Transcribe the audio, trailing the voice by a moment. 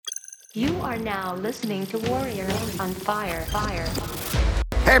You are now listening to Warrior on Fire.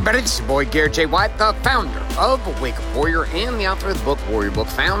 Hey everybody, it's your boy Garrett J. White, the founder of Wake Up Warrior and the author of the book Warrior Book,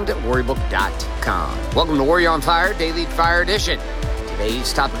 found at warriorbook.com. Welcome to Warrior on Fire, Daily Fire Edition.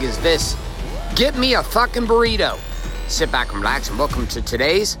 Today's topic is this: get me a fucking burrito. Sit back and relax, and welcome to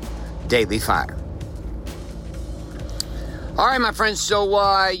today's Daily Fire. All right, my friends,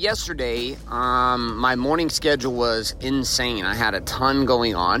 so yesterday, my morning schedule was insane. I had a ton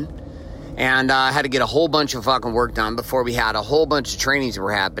going on. And I had to get a whole bunch of fucking work done before we had a whole bunch of trainings that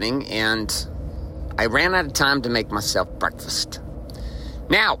were happening. And I ran out of time to make myself breakfast.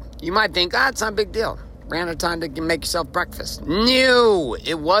 Now, you might think, it's not a big deal. Ran out of time to make yourself breakfast. No,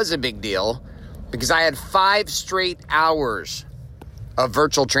 it was a big deal. Because I had 5 straight hours of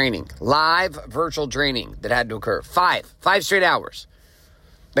virtual training. Live virtual training that had to occur. 5 straight hours.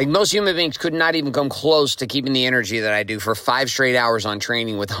 Like, most human beings could not even come close to keeping the energy that I do for 5 straight hours on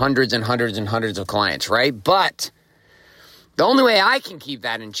training with hundreds and hundreds and hundreds of clients, right? But the only way I can keep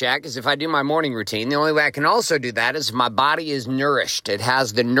that in check is if I do my morning routine. The only way I can also do that is if my body is nourished. It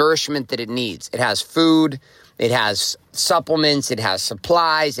has the nourishment that it needs. It has food. It has supplements. It has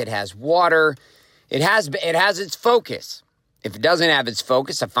supplies. It has water. It has its focus. If it doesn't have its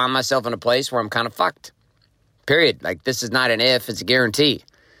focus, I find myself in a place where I'm kind of fucked. Period. Like, this is not an if, it's a guarantee.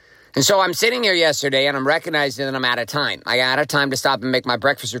 And so I'm sitting here yesterday and I'm recognizing that I'm out of time. I got out of time to stop and make my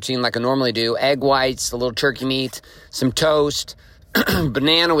breakfast routine like I normally do. Egg whites, a little turkey meat, some toast,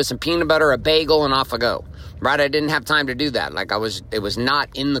 banana with some peanut butter, a bagel, and off I go. Right? I didn't have time to do that. It was not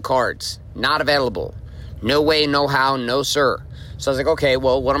in the cards. Not available. No way, no how, no sir. So I was like, okay,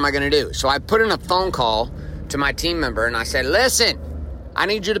 well, what am I going to do? So I put in a phone call to my team member and I said, listen, I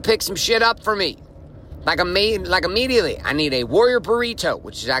need you to pick some shit up for me. Like immediately, I need a Warrior Burrito,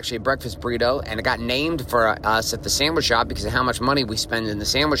 which is actually a breakfast burrito, and it got named for us at the sandwich shop because of how much money we spend in the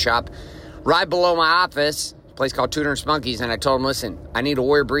sandwich shop. Right below my office, a place called Tudor and Spunky's, and I told him, listen, I need a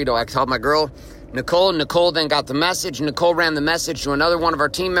Warrior Burrito. I called my girl, Nicole. Nicole then got the message. Nicole ran the message to another one of our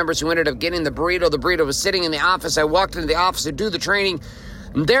team members who ended up getting the burrito. The burrito was sitting in the office. I walked into the office to do the training,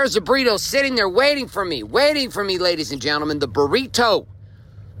 and there's the burrito sitting there waiting for me, ladies and gentlemen, the burrito.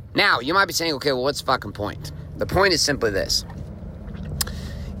 Now, you might be saying, okay, well, what's the fucking point? The point is simply this.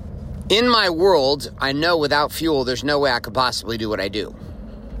 In my world, I know without fuel, there's no way I could possibly do what I do.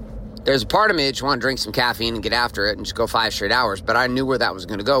 There's a part of me that just want to drink some caffeine and get after it and just go 5 straight hours, but I knew where that was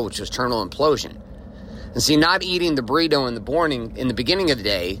going to go, which was terminal implosion. And see, not eating the burrito in the beginning of the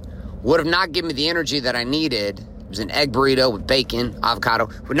day would have not given me the energy that I needed. It was an egg burrito with bacon, avocado,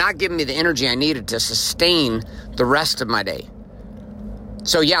 would not give me the energy I needed to sustain the rest of my day.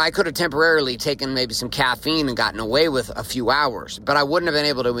 So yeah, I could have temporarily taken maybe some caffeine and gotten away with a few hours, but I wouldn't have been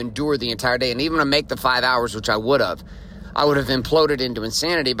able to endure the entire day. And even to make the 5 hours, which I would have imploded into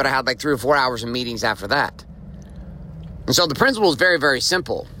insanity, but I had like 3 or 4 hours of meetings after that. And so the principle is very, very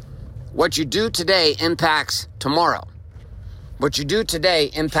simple. What you do today impacts tomorrow. What you do today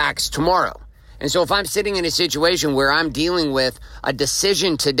impacts tomorrow. And so if I'm sitting in a situation where I'm dealing with a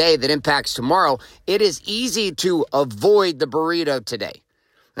decision today that impacts tomorrow, it is easy to avoid the burrito today.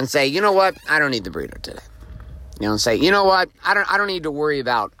 And say, you know what? I don't need the burrito today. You know, and say, you know what? I don't need to worry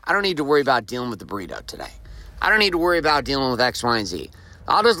about dealing with the burrito today. I don't need to worry about dealing with X, Y, and Z.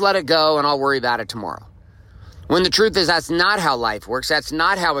 I'll just let it go and I'll worry about it tomorrow. When the truth is that's not how life works. That's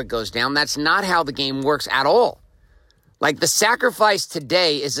not how it goes down. That's not how the game works at all. Like, the sacrifice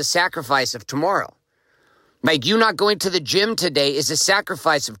today is a sacrifice of tomorrow. Like, you not going to the gym today is a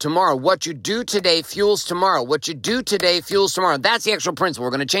sacrifice of tomorrow. What you do today fuels tomorrow. What you do today fuels tomorrow. That's the actual principle.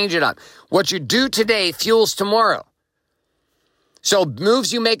 We're going to change it up. What you do today fuels tomorrow. So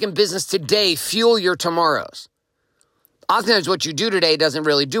moves you make in business today fuel your tomorrows. Oftentimes what you do today doesn't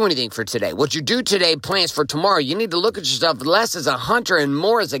really do anything for today. What you do today plans for tomorrow. You need to look at yourself less as a hunter and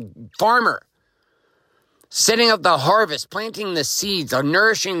more as a farmer. Setting up the harvest, planting the seeds, or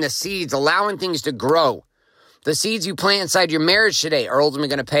nourishing the seeds, allowing things to grow. The seeds you plant inside your marriage today are ultimately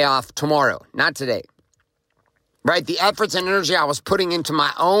going to pay off tomorrow, not today. Right? The efforts and energy I was putting into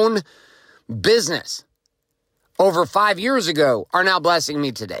my own business over 5 years ago are now blessing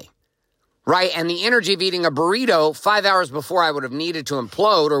me today. Right? And the energy of eating a burrito 5 hours before I would have needed to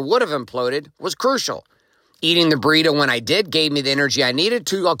implode or would have imploded was crucial. Eating the burrito when I did gave me the energy I needed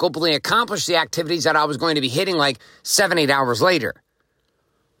to hopefully accomplish the activities that I was going to be hitting like 7-8 hours later.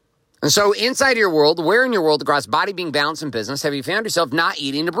 And so inside your world, where in your world across body, being, balance, and business have you found yourself not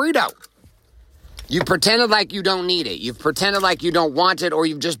eating the burrito? You've pretended like you don't need it. You've pretended like you don't want it, or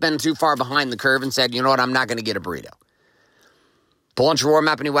you've just been too far behind the curve and said, you know what, I'm not going to get a burrito. Pull out your war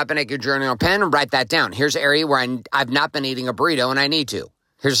map and your weapon, take your journal and pen, and write that down. Here's an area where I've not been eating a burrito and I need to.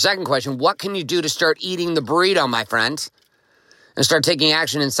 Here's the second question. What can you do to start eating the burrito, my friend? And start taking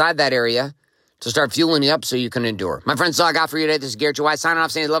action inside that area to start fueling you up so you can endure. My friends, that's all I got for you today. This is Garrett J. White signing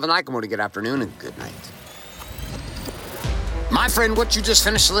off, saying love and light. Good morning, good afternoon, and good night. My friend, what you just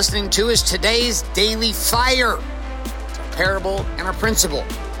finished listening to is today's Daily Fire. It's a parable and a principle.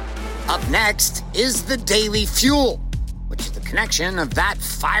 Up next is the Daily Fuel, which is the connection of that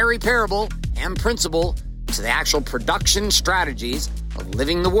fiery parable and principle to the actual production strategies of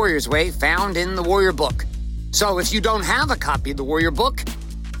living the Warrior's Way found in the Warrior Book. So if you don't have a copy of the Warrior Book,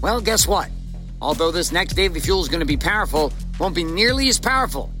 well, guess what? Although this next Daily Fuel is going to be powerful, it won't be nearly as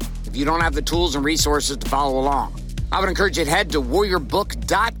powerful if you don't have the tools and resources to follow along. I would encourage you to head to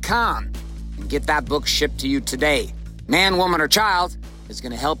warriorbook.com and get that book shipped to you today. Man, woman, or child is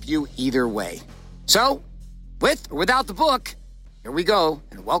going to help you either way. So, with or without the book, here we go,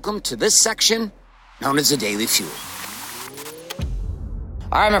 and welcome to this section known as the Daily Fuel.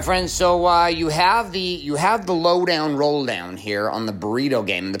 All right, my friends, so you have the lowdown roll down here on the burrito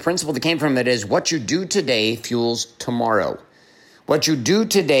game. The principle that came from it is what you do today fuels tomorrow. What you do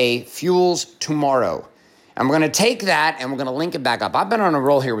today fuels tomorrow. And we're going to take that and we're going to link it back up. I've been on a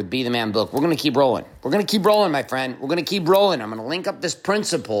roll here with Be the Man book. We're going to keep rolling. We're going to keep rolling, my friend. We're going to keep rolling. I'm going to link up this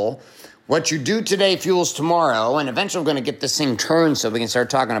principle. What you do today fuels tomorrow. And eventually we're going to get this thing turned so we can start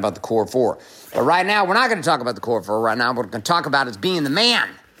talking about the core four. But right now, we're not going to talk about the core four right now. What we're going to talk about is being the man.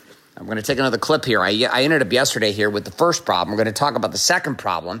 I'm going to take another clip here. I ended up yesterday here with the first problem. We're going to talk about the second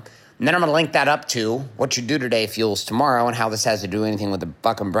problem. And then I'm going to link that up to what you do today fuels tomorrow and how this has to do anything with the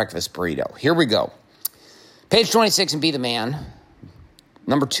fucking breakfast burrito. Here we go. Page 26 and Be the Man.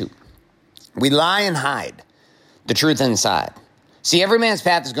 Number 2. We lie and hide the truth inside. See, every man's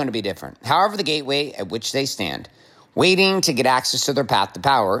path is going to be different. However, the gateway at which they stand, waiting to get access to their path to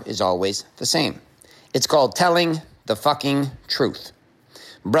power, is always the same. It's called telling the fucking truth.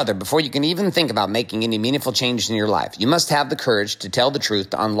 Brother, before you can even think about making any meaningful changes in your life, you must have the courage to tell the truth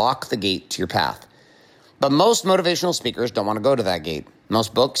to unlock the gate to your path. But most motivational speakers don't want to go to that gate.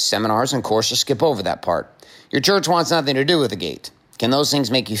 Most books, seminars, and courses skip over that part. Your church wants nothing to do with the gate. Can those things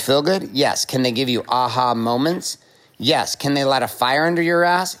make you feel good? Yes. Can they give you aha moments? Yes. Can they light a fire under your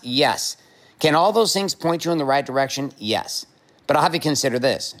ass? Yes. Can all those things point you in the right direction? Yes. But I'll have you consider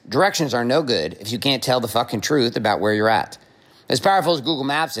this. Directions are no good if you can't tell the fucking truth about where you're at. As powerful as Google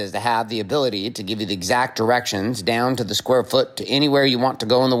Maps is to have the ability to give you the exact directions down to the square foot to anywhere you want to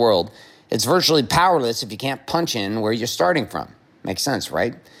go in the world, it's virtually powerless if you can't punch in where you're starting from. Makes sense,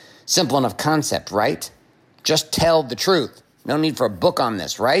 right? Simple enough concept, right? Just tell the truth. No need for a book on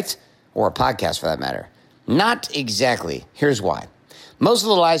this, right? Or a podcast for that matter. Not exactly. Here's why. Most of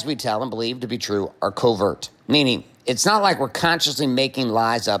the lies we tell and believe to be true are covert, meaning it's not like we're consciously making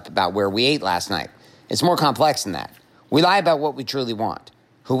lies up about where we ate last night. It's more complex than that. We lie about what we truly want,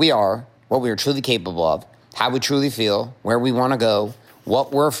 who we are, what we are truly capable of, how we truly feel, where we want to go,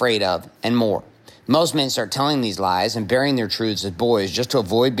 what we're afraid of, and more. Most men start telling these lies and burying their truths as boys just to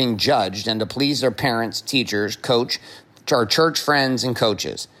avoid being judged and to please their parents, teachers, coach, or church friends and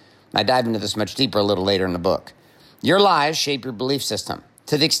coaches. I dive into this much deeper a little later in the book. Your lies shape your belief system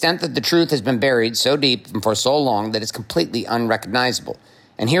to the extent that the truth has been buried so deep and for so long that it's completely unrecognizable.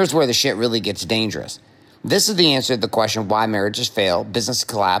 And here's where the shit really gets dangerous. This is the answer to the question why marriages fail, businesses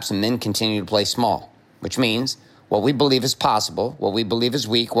collapse, and men continue to play small, which means what we believe is possible, what we believe is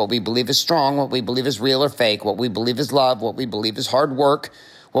weak, what we believe is strong, what we believe is real or fake, what we believe is love, what we believe is hard work,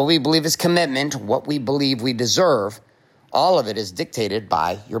 what we believe is commitment, what we believe we deserve. All of it is dictated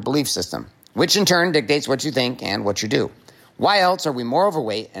by your belief system, which in turn dictates what you think and what you do. Why else are we more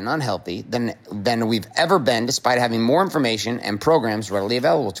overweight and unhealthy than we've ever been, despite having more information and programs readily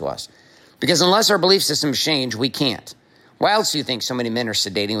available to us? Because unless our belief systems change, we can't. Why else do you think so many men are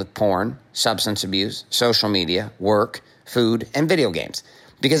sedating with porn, substance abuse, social media, work, food, and video games?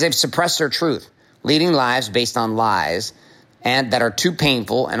 Because they've suppressed their truth, leading lives based on lies and that are too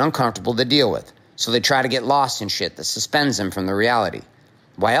painful and uncomfortable to deal with. So they try to get lost in shit that suspends them from the reality.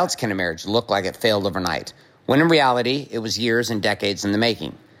 Why else can a marriage look like it failed overnight, when in reality it was years and decades in the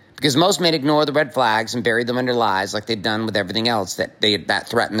making? Because most men ignore the red flags and bury them under lies like they've done with everything else that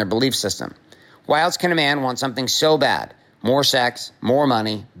threaten their belief system. Why else can a man want something so bad? More sex, more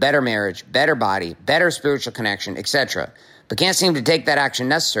money, better marriage, better body, better spiritual connection, etc., but can't seem to take that action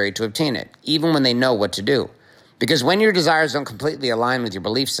necessary to obtain it, even when they know what to do. Because when your desires don't completely align with your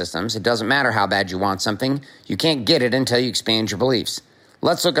belief systems, it doesn't matter how bad you want something, you can't get it until you expand your beliefs.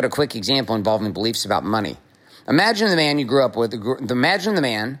 Let's look at a quick example involving beliefs about money. Imagine the man you grew up with. Imagine the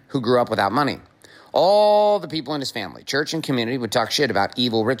man who grew up without money. All the people in his family, church and community would talk shit about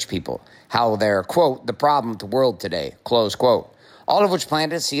evil rich people, how they're, quote, the problem with the world today, close quote. all of which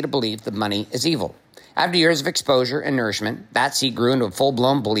planted a seed of belief that money is evil. After years of exposure and nourishment, that seed grew into a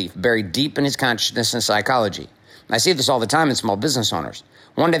full-blown belief buried deep in his consciousness and psychology. I see this all the time in small business owners.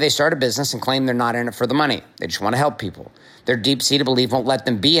 One day they start a business and claim they're not in it for the money. They just want to help people. Their deep-seated belief won't let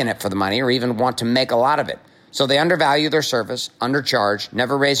them be in it for the money or even want to make a lot of it. So they undervalue their service, undercharge,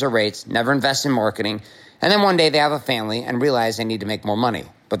 never raise their rates, never invest in marketing, and then one day they have a family and realize they need to make more money.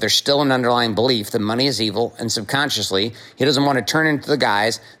 But there's still an underlying belief that money is evil, and subconsciously, he doesn't want to turn into the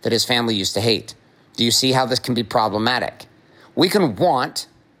guys that his family used to hate. Do you see how this can be problematic? We can want,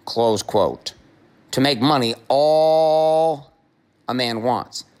 close quote, to make money all a man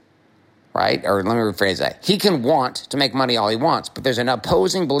wants, right? Or let me rephrase that. He can want to make money all he wants, but there's an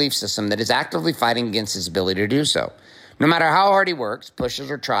opposing belief system that is actively fighting against his ability to do so. No matter how hard he works, pushes,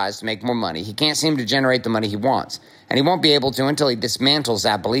 or tries to make more money, he can't seem to generate the money he wants, and he won't be able to until he dismantles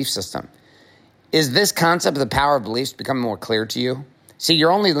that belief system. Is this concept of the power of beliefs becoming more clear to you? See,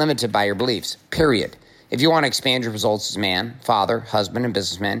 you're only limited by your beliefs, period. If you want to expand your results as man, father, husband, and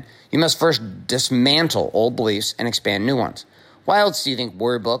businessman, you must first dismantle old beliefs and expand new ones. Why else do you think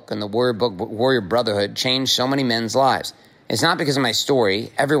Warrior Book and the Warrior Brotherhood changed so many men's lives? It's not because of my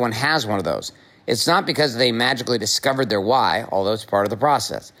story. Everyone has one of those. It's not because they magically discovered their why, although it's part of the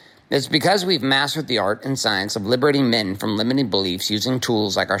process. It's because we've mastered the art and science of liberating men from limiting beliefs using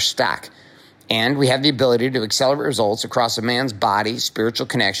tools like our stack. And we have the ability to accelerate results across a man's body, spiritual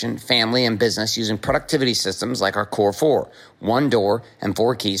connection, family, and business using productivity systems like our Core 4, 1 Door, and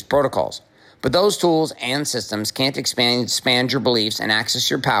 4 Keys protocols. But those tools and systems can't expand your beliefs and access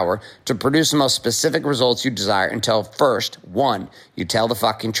your power to produce the most specific results you desire until first, 1, you tell the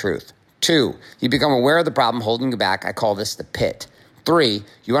fucking truth. 2, you become aware of the problem holding you back. I call this the pit. 3,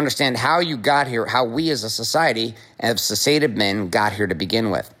 you understand how you got here, how we as a society of cessated men got here to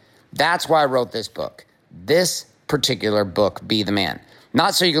begin with. That's why I wrote this book. This particular book, Be the Man.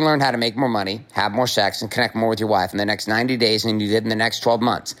 Not so you can learn how to make more money, have more sex, and connect more with your wife in the next 90 days than you did in the next 12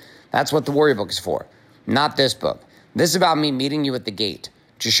 months. That's what the Warrior Book is for. Not this book. This is about me meeting you at the gate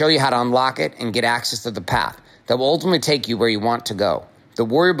to show you how to unlock it and get access to the path that will ultimately take you where you want to go. The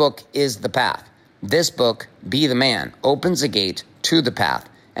Warrior Book is the path. This book, Be the Man, opens the gate to the path,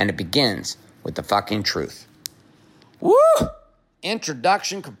 and it begins with the fucking truth. Woo!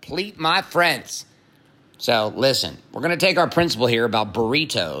 Introduction complete, my friends. So listen, we're going to take our principle here about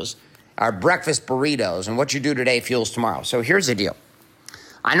burritos, our breakfast burritos, and what you do today fuels tomorrow. So here's the deal.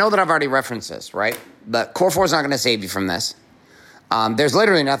 I know that I've already referenced this, right? But Core 4 is not going to save you from this. There's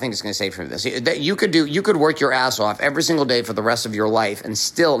literally nothing that's going to save you from this. You could work your ass off every single day for the rest of your life and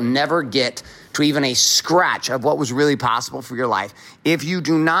still never get to even a scratch of what was really possible for your life if you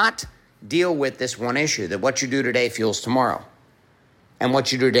do not deal with this one issue, that what you do today fuels tomorrow. And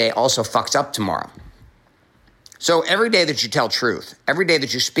what you do today also fucks up tomorrow. So every day that you tell truth, every day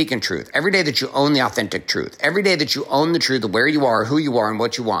that you speak in truth, every day that you own the authentic truth, every day that you own the truth of where you are, who you are, and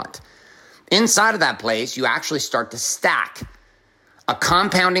what you want, inside of that place, you actually start to stack a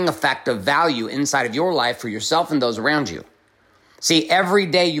compounding effect of value inside of your life for yourself and those around you. See, every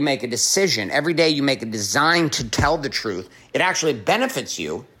day you make a decision, every day you make a design to tell the truth, it actually benefits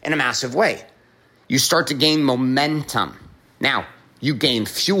you in a massive way. You start to gain momentum. Now, you gain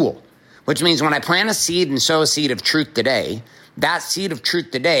fuel, which means when I plant a seed and sow a seed of truth today, that seed of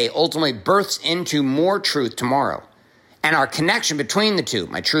truth today ultimately births into more truth tomorrow. And our connection between the two,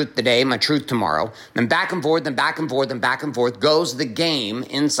 my truth today, my truth tomorrow, then back and forth, then back and forth, then back and forth goes the game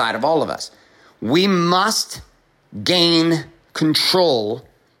inside of all of us. We must gain control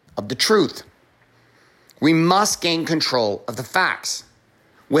of the truth. We must gain control of the facts.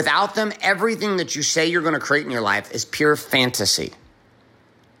 Without them, everything that you say you're going to create in your life is pure fantasy.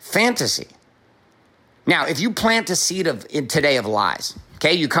 Fantasy. Now, if you plant a seed today of lies,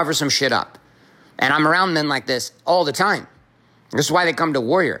 okay, you cover some shit up. And I'm around men like this all the time. This is why they come to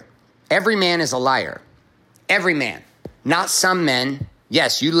Warrior. Every man is a liar. Every man. Not some men.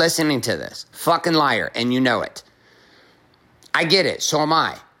 Yes, you listening to this. Fucking liar, and you know it. I get it. So am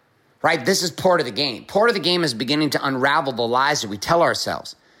I. Right? This is part of the game. Part of the game is beginning to unravel the lies that we tell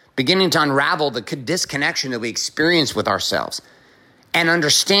ourselves. Beginning to unravel the disconnection that we experience with ourselves. And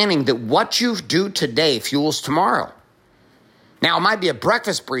understanding that what you do today fuels tomorrow. Now, it might be a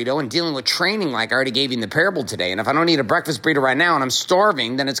breakfast burrito and dealing with training like I already gave you in the parable today. And if I don't eat a breakfast burrito right now and I'm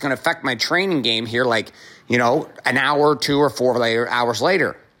starving, then it's going to affect my training game here like, an hour or 2 or 4 hours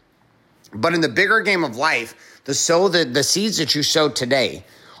later. But in the bigger game of life, the seeds that you sow today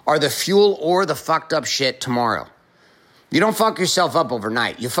are the fuel or the fucked up shit tomorrow. You don't fuck yourself up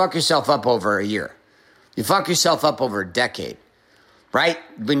overnight. You fuck yourself up over a year. You fuck yourself up over a decade. right?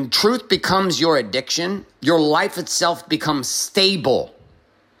 When truth becomes your addiction, your life itself becomes stable.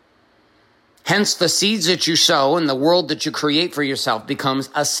 Hence, the seeds that you sow and the world that you create for yourself becomes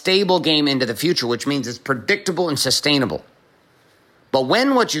a stable game into the future, which means it's predictable and sustainable. But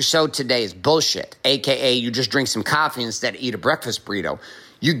when what you sow today is bullshit, aka you just drink some coffee instead of eat a breakfast burrito,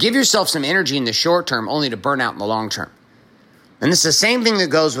 you give yourself some energy in the short term only to burn out in the long term. And it's the same thing that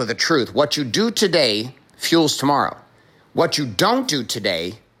goes with the truth. What you do today fuels tomorrow. What you don't do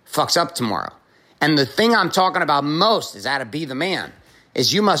today fucks up tomorrow. And the thing I'm talking about most is how to be the man,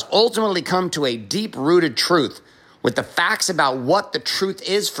 is you must ultimately come to a deep-rooted truth with the facts about what the truth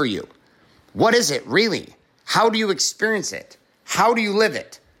is for you. What is it really? How do you experience it? How do you live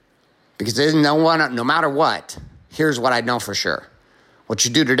it? Because there's no matter what, here's what I know for sure. What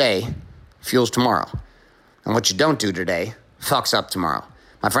you do today fuels tomorrow. And what you don't do today fucks up tomorrow.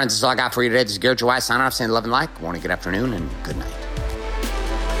 My friends, that's all I got for you today. This is Garrett Joe Wise signing off, saying love and like. Morning, good afternoon, and good night.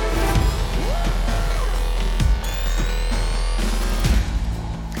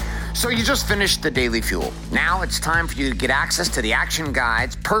 So you just finished the Daily Fuel. Now it's time for you to get access to the action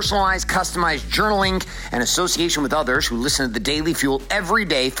guides, personalized, customized journaling, and association with others who listen to the Daily Fuel every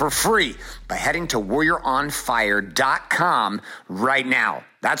day for free by heading to warrioronfire.com right now.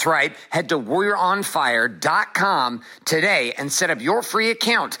 That's right. Head to warrioronfire.com today and set up your free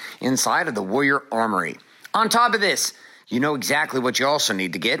account inside of the Warrior Armory. On top of this, you know exactly what you also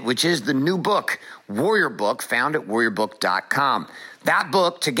need to get, which is the new book, Warrior Book, found at warriorbook.com. That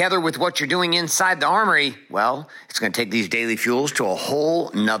book, together with what you're doing inside the armory, well, it's going to take these daily fuels to a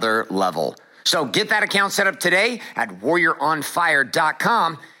whole nother level. So get that account set up today at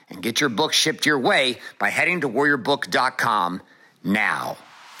warrioronfire.com and get your book shipped your way by heading to warriorbook.com now.